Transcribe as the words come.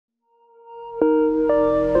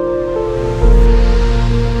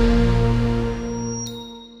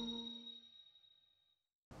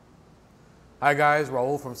Hi guys,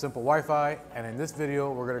 Raul from Simple Wi-Fi, and in this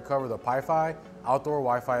video we're going to cover the PiFi Outdoor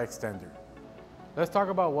Wi-Fi Extender. Let's talk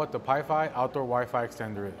about what the PiFi Outdoor Wi-Fi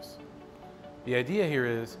Extender is. The idea here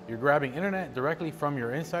is you're grabbing internet directly from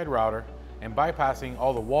your inside router and bypassing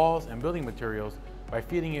all the walls and building materials by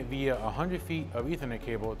feeding it via 100 feet of Ethernet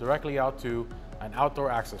cable directly out to an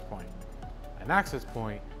outdoor access point. An access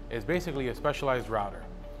point is basically a specialized router.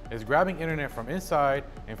 It's grabbing internet from inside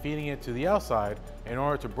and feeding it to the outside in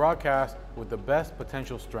order to broadcast with the best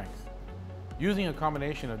potential strength. Using a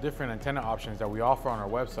combination of different antenna options that we offer on our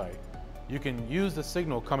website, you can use the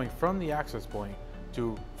signal coming from the access point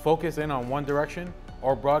to focus in on one direction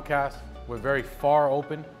or broadcast with very far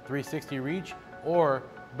open 360 reach or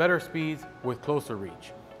better speeds with closer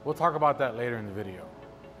reach. We'll talk about that later in the video.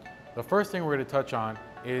 The first thing we're going to touch on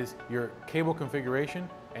is your cable configuration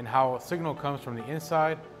and how signal comes from the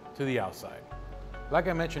inside to the outside. Like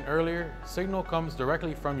I mentioned earlier, signal comes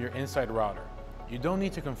directly from your inside router. You don't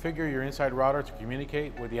need to configure your inside router to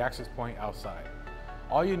communicate with the access point outside.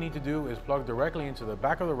 All you need to do is plug directly into the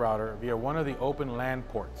back of the router via one of the open LAN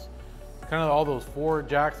ports. Kind of all those 4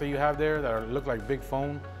 jacks that you have there that look like big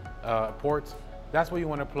phone ports, that's what you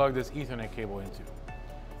want to plug this Ethernet cable into.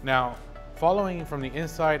 Now, following from the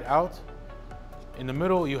inside out, in the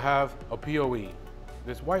middle you have a PoE.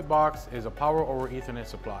 This white box is a power over Ethernet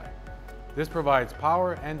supply. This provides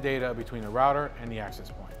power and data between the router and the access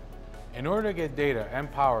point. In order to get data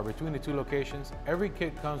and power between the two locations, every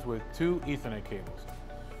kit comes with 2 Ethernet cables,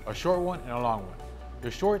 a short one and a long one. The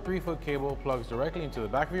short 3-foot cable plugs directly into the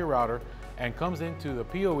back of your router and comes into the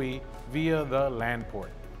PoE via the LAN port.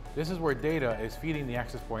 This is where data is feeding the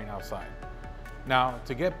access point outside. Now,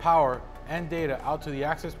 to get power and data out to the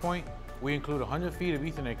access point, we include 100 feet of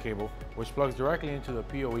Ethernet cable, which plugs directly into the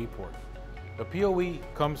PoE port. The PoE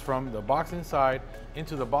comes from the box inside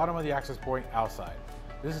into the bottom of the access point outside.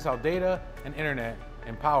 This is how data and internet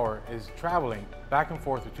and power is traveling back and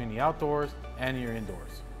forth between the outdoors and your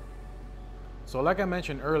indoors. So like I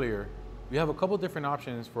mentioned earlier, we have a couple different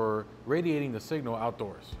options for radiating the signal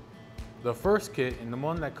outdoors. The first kit, and the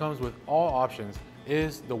one that comes with all options,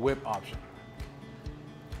 is the whip option.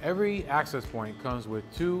 Every access point comes with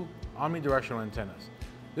 2 omni-directional antennas.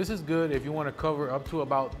 This is good if you want to cover up to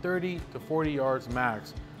about 30 to 40 yards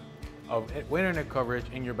max of internet coverage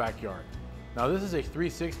in your backyard. Now this is a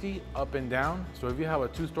 360 up and down, so if you have a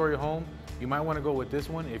 2-story home, you might want to go with this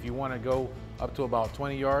one if you want to go up to about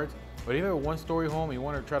 20 yards. But if you have a 1-story home and you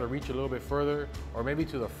want to try to reach a little bit further, or maybe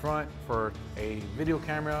to the front for a video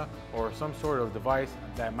camera or some sort of device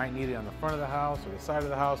that might need it on the front of the house or the side of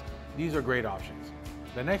the house, these are great options.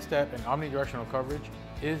 The next step in omnidirectional coverage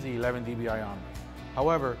is the 11 dBi omni.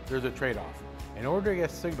 However, there's a trade-off. In order to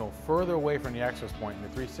get signal further away from the access point in the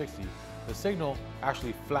 360, the signal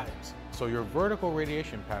actually flattens. So your vertical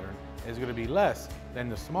radiation pattern is going to be less than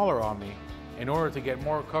the smaller omni in order to get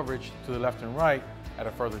more coverage to the left and right at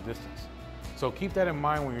a further distance. So keep that in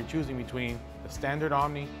mind when you're choosing between the standard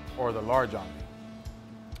omni or the large omni.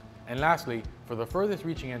 And lastly, for the furthest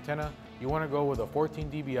reaching antenna, you want to go with a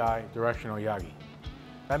 14 dBi directional Yagi.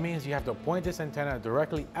 That means you have to point this antenna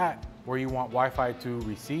directly at where you want Wi-Fi to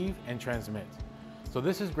receive and transmit. So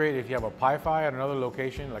this is great if you have a PiFi at another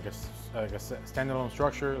location, like a standalone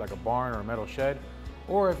structure, like a barn or a metal shed,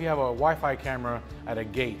 or if you have a Wi-Fi camera at a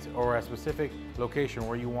gate or a specific location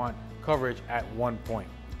where you want coverage at one point.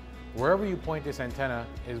 Wherever you point this antenna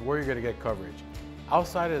is where you're going to get coverage.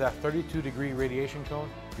 Outside of that 32-degree radiation cone,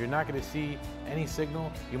 you're not going to see any signal.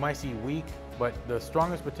 You might see weak, but the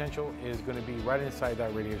strongest potential is going to be right inside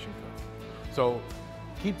that radiation cone. So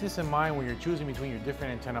keep this in mind when you're choosing between your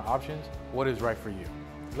different antenna options, what is right for you.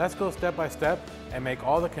 Let's go step by step and make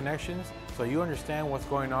all the connections so you understand what's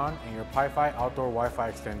going on in your PiFi Outdoor Wi-Fi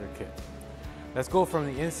Extender kit. Let's go from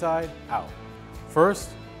the inside out.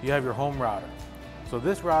 First, you have your home router. So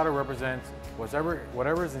this router represents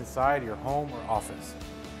whatever is inside your home or office.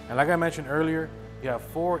 And like I mentioned earlier, you have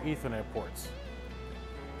 4 Ethernet ports.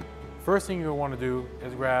 First thing you'll want to do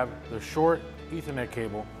is grab the short Ethernet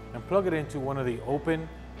cable and plug it into one of the open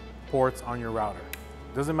ports on your router.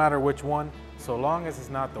 Doesn't matter which one, so long as it's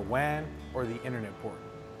not the WAN or the internet port.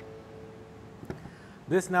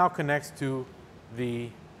 This now connects to the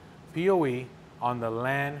PoE on the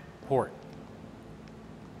LAN port.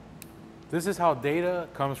 This is how data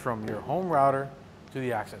comes from your home router to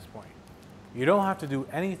the access point. You don't have to do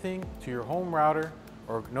anything to your home router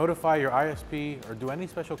or notify your ISP or do any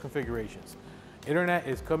special configurations. Internet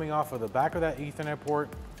is coming off of the back of that Ethernet port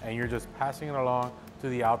and you're just passing it along to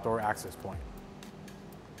the outdoor access point.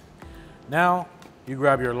 Now you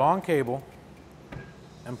grab your long cable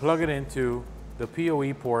and plug it into the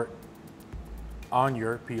PoE port on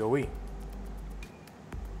your PoE.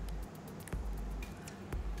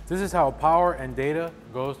 This is how power and data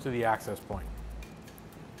goes to the access point.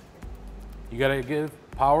 You gotta give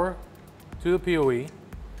power to the PoE,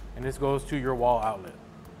 and this goes to your wall outlet.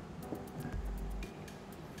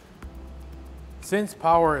 Since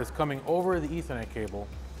power is coming over the Ethernet cable,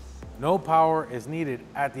 no power is needed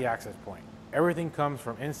at the access point. Everything comes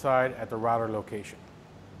from inside at the router location.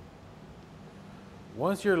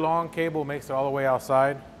 Once your long cable makes it all the way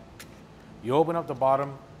outside, you open up the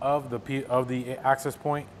bottom of the access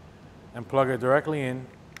point and plug it directly in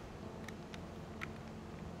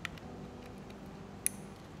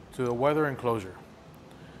to the weather enclosure.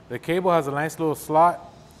 The cable has a nice little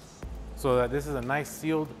slot so that this is a nice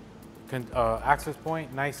sealed access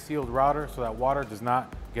point, nice sealed router so that water does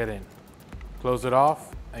not get in. Close it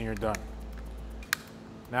off and you're done.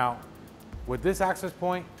 Now, with this access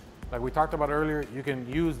point, like we talked about earlier, you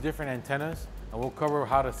can use different antennas, and we'll cover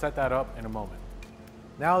how to set that up in a moment.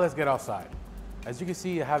 Now let's get outside. As you can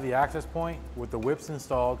see, I have the access point with the whips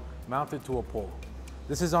installed, mounted to a pole.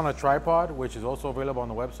 This is on a tripod, which is also available on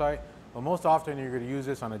the website, but most often you're going to use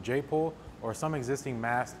this on a J-pole or some existing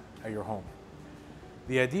mast at your home.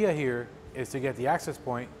 The idea here is to get the access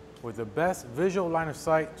point with the best visual line of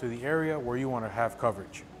sight to the area where you want to have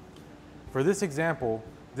coverage. For this example,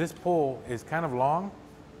 this pole is kind of long,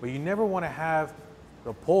 but you never want to have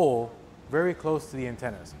the pole very close to the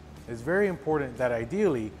antennas. It's very important that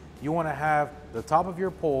ideally you want to have the top of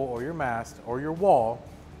your pole or your mast or your wall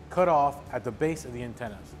cut off at the base of the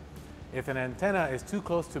antennas. If an antenna is too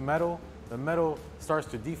close to metal, the metal starts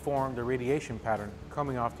to deform the radiation pattern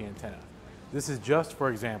coming off the antenna. This is just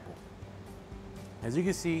for example. As you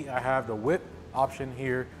can see, I have the whip option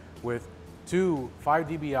here with two 5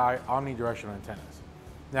 dBi omnidirectional antennas.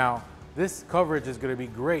 Now, this coverage is going to be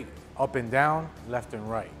great up and down, left and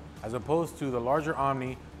right, as opposed to the larger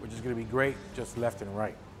Omni, which is going to be great just left and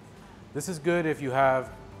right. This is good if you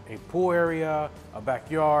have a pool area, a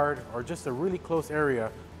backyard, or just a really close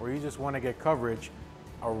area where you just want to get coverage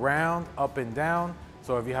around, up and down.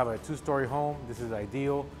 So if you have a 2-story home, this is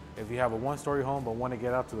ideal. If you have a 1-story home but want to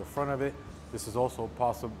get out to the front of it, this is also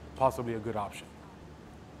possibly a good option.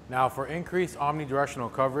 Now for increased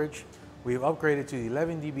omnidirectional coverage, we've upgraded to the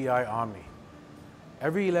 11 dBi Omni.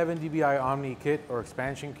 Every 11 dBi Omni kit or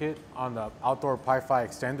expansion kit on the outdoor PiFi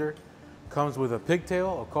extender comes with a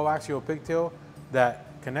pigtail, a coaxial pigtail that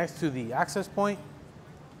connects to the access point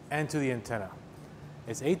and to the antenna.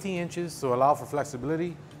 It's 18 inches to allow for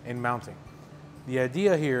flexibility in mounting. The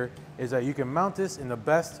idea here is that you can mount this in the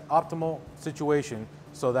best optimal situation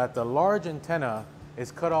so that the large antenna is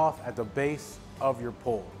cut off at the base of your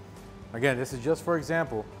pole. Again, this is just for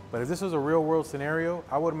example, but if this was a real world scenario,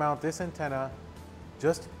 I would mount this antenna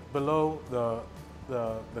just below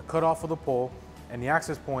the cutoff of the pole, and the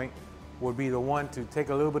access point would be the one to take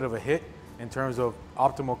a little bit of a hit in terms of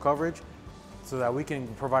optimal coverage so that we can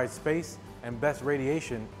provide space and best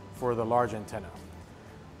radiation for the large antenna.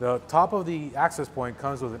 The top of the access point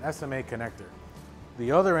comes with an SMA connector.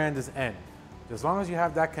 The other end is N. As long as you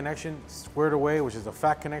have that connection squared away, which is the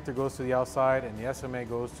fat connector goes to the outside and the SMA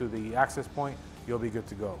goes to the access point, you'll be good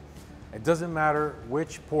to go. It doesn't matter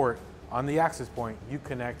which port on the access point you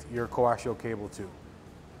connect your coaxial cable to.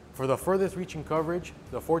 For the furthest reaching coverage,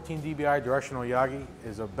 the 14 dBi directional Yagi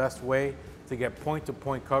is the best way to get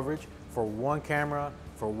point-to-point coverage for one camera,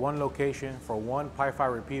 for one location, for one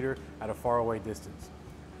PiFi repeater at a faraway distance.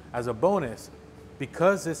 As a bonus,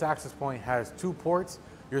 because this access point has 2 ports,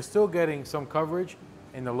 you're still getting some coverage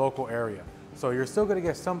in the local area. So you're still going to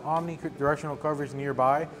get some omnidirectional coverage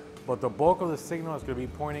nearby, but the bulk of the signal is going to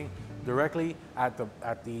be pointing directly at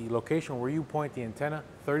the location where you point the antenna,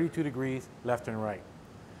 32 degrees left and right.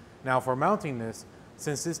 Now for mounting this,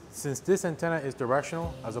 since this antenna is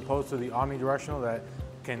directional as opposed to the omnidirectional that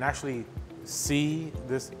can actually see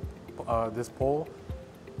this pole,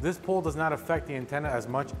 this pole does not affect the antenna as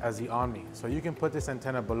much as the Omni. So you can put this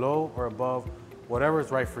antenna below or above, whatever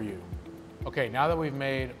is right for you. Okay, now that we've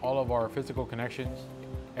made all of our physical connections,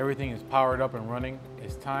 everything is powered up and running,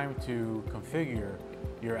 it's time to configure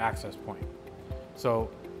your access point. So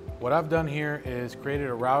what I've done here is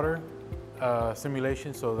created a router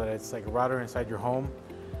simulation so that it's like a router inside your home.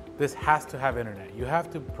 This has to have internet. You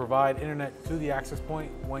have to provide internet to the access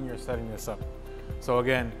point when you're setting this up. So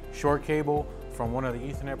again, short cable from one of the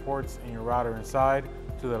Ethernet ports in your router inside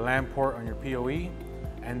to the LAN port on your PoE,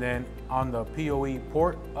 and then on the PoE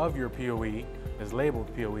port of your PoE is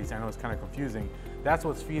labeled PoEs. I know it's kind of confusing. That's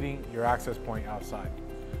what's feeding your access point outside.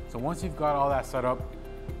 So once you've got all that set up,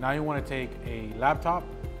 now you want to take a laptop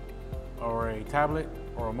or a tablet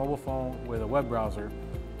or a mobile phone with a web browser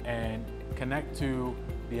and connect to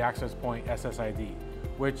the access point SSID,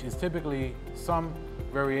 which is typically some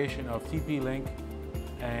variation of TP-Link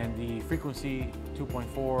and the frequency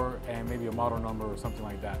 2.4 and maybe a model number or something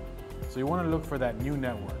like that. So you want to look for that new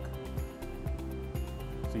network.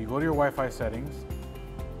 So you go to your Wi-Fi settings,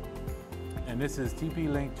 and this is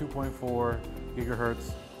TP-Link 2.4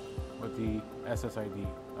 gigahertz with the SSID,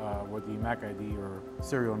 with the MAC ID or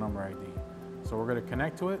serial number ID. So we're going to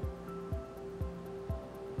connect to it.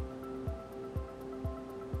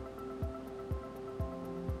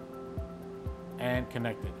 And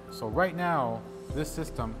connected. So right now, this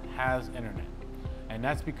system has internet, and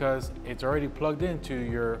that's because it's already plugged into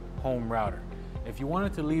your home router. If you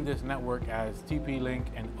wanted to leave this network as TP-Link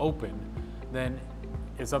and open, then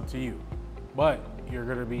it's up to you. But you're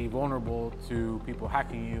going to be vulnerable to people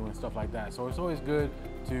hacking you and stuff like that. So it's always good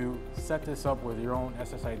to set this up with your own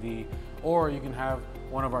SSID, or you can have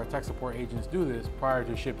one of our tech support agents do this prior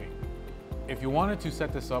to shipping. If you wanted to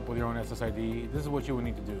set this up with your own SSID, this is what you would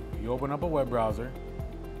need to do. You open up a web browser,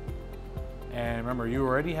 and remember, you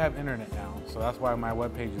already have internet now, so that's why my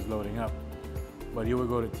web page is loading up. But you would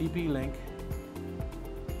go to TP-Link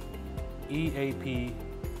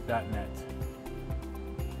EAP.net.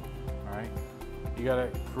 All right, you gotta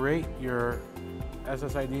create your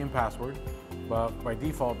SSID and password, but by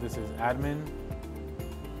default, this is admin.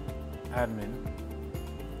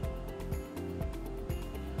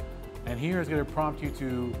 And here is going to prompt you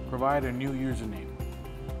to provide a new username.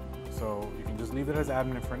 So you can just leave it as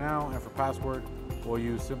admin for now, and for password, we'll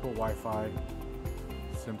use simple Wi-Fi.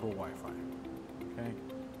 Okay.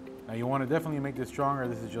 Now you want to definitely make this stronger.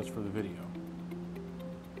 This is just for the video.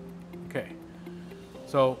 Okay.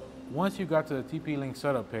 So once you got to the TP-Link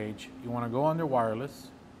setup page, you want to go under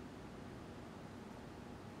wireless,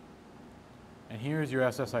 and here's your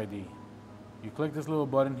SSID. You click this little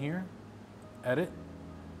button here, edit.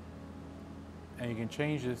 And you can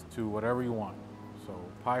change this to whatever you want. So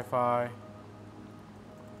PiFi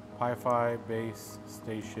base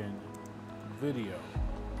station video.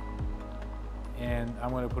 And I'm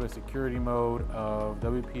going to put a security mode of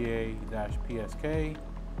WPA-PSK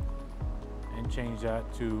and change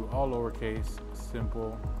that to all lowercase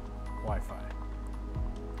simple Wi-Fi.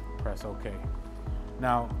 Press OK.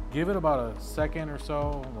 Now give it about a second or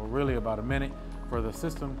so, or really about a minute, for the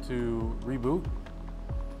system to reboot.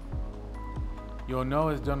 You'll know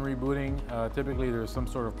it's done rebooting. Typically there's some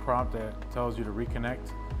sort of prompt that tells you to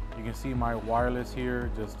reconnect. You can see my wireless here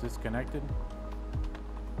just disconnected.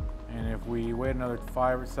 And if we wait another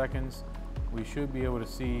 5 seconds, we should be able to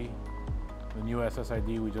see the new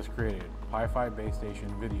SSID we just created, PiFi base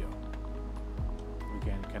station video. We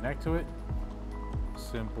can connect to it,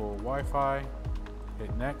 simple Wi-Fi,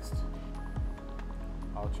 hit next.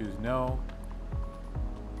 I'll choose no,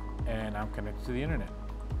 and I'm connected to the internet.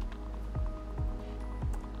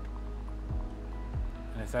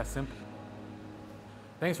 And it's that simple.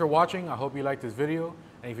 Thanks for watching. I hope you liked this video.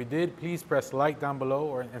 And if you did, please press like down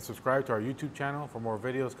below and subscribe to our YouTube channel for more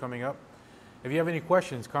videos coming up. If you have any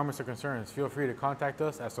questions, comments, or concerns, feel free to contact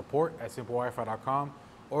us at support@simplewifi.com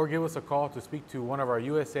or give us a call to speak to one of our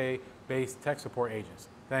USA-based tech support agents.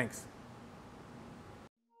 Thanks.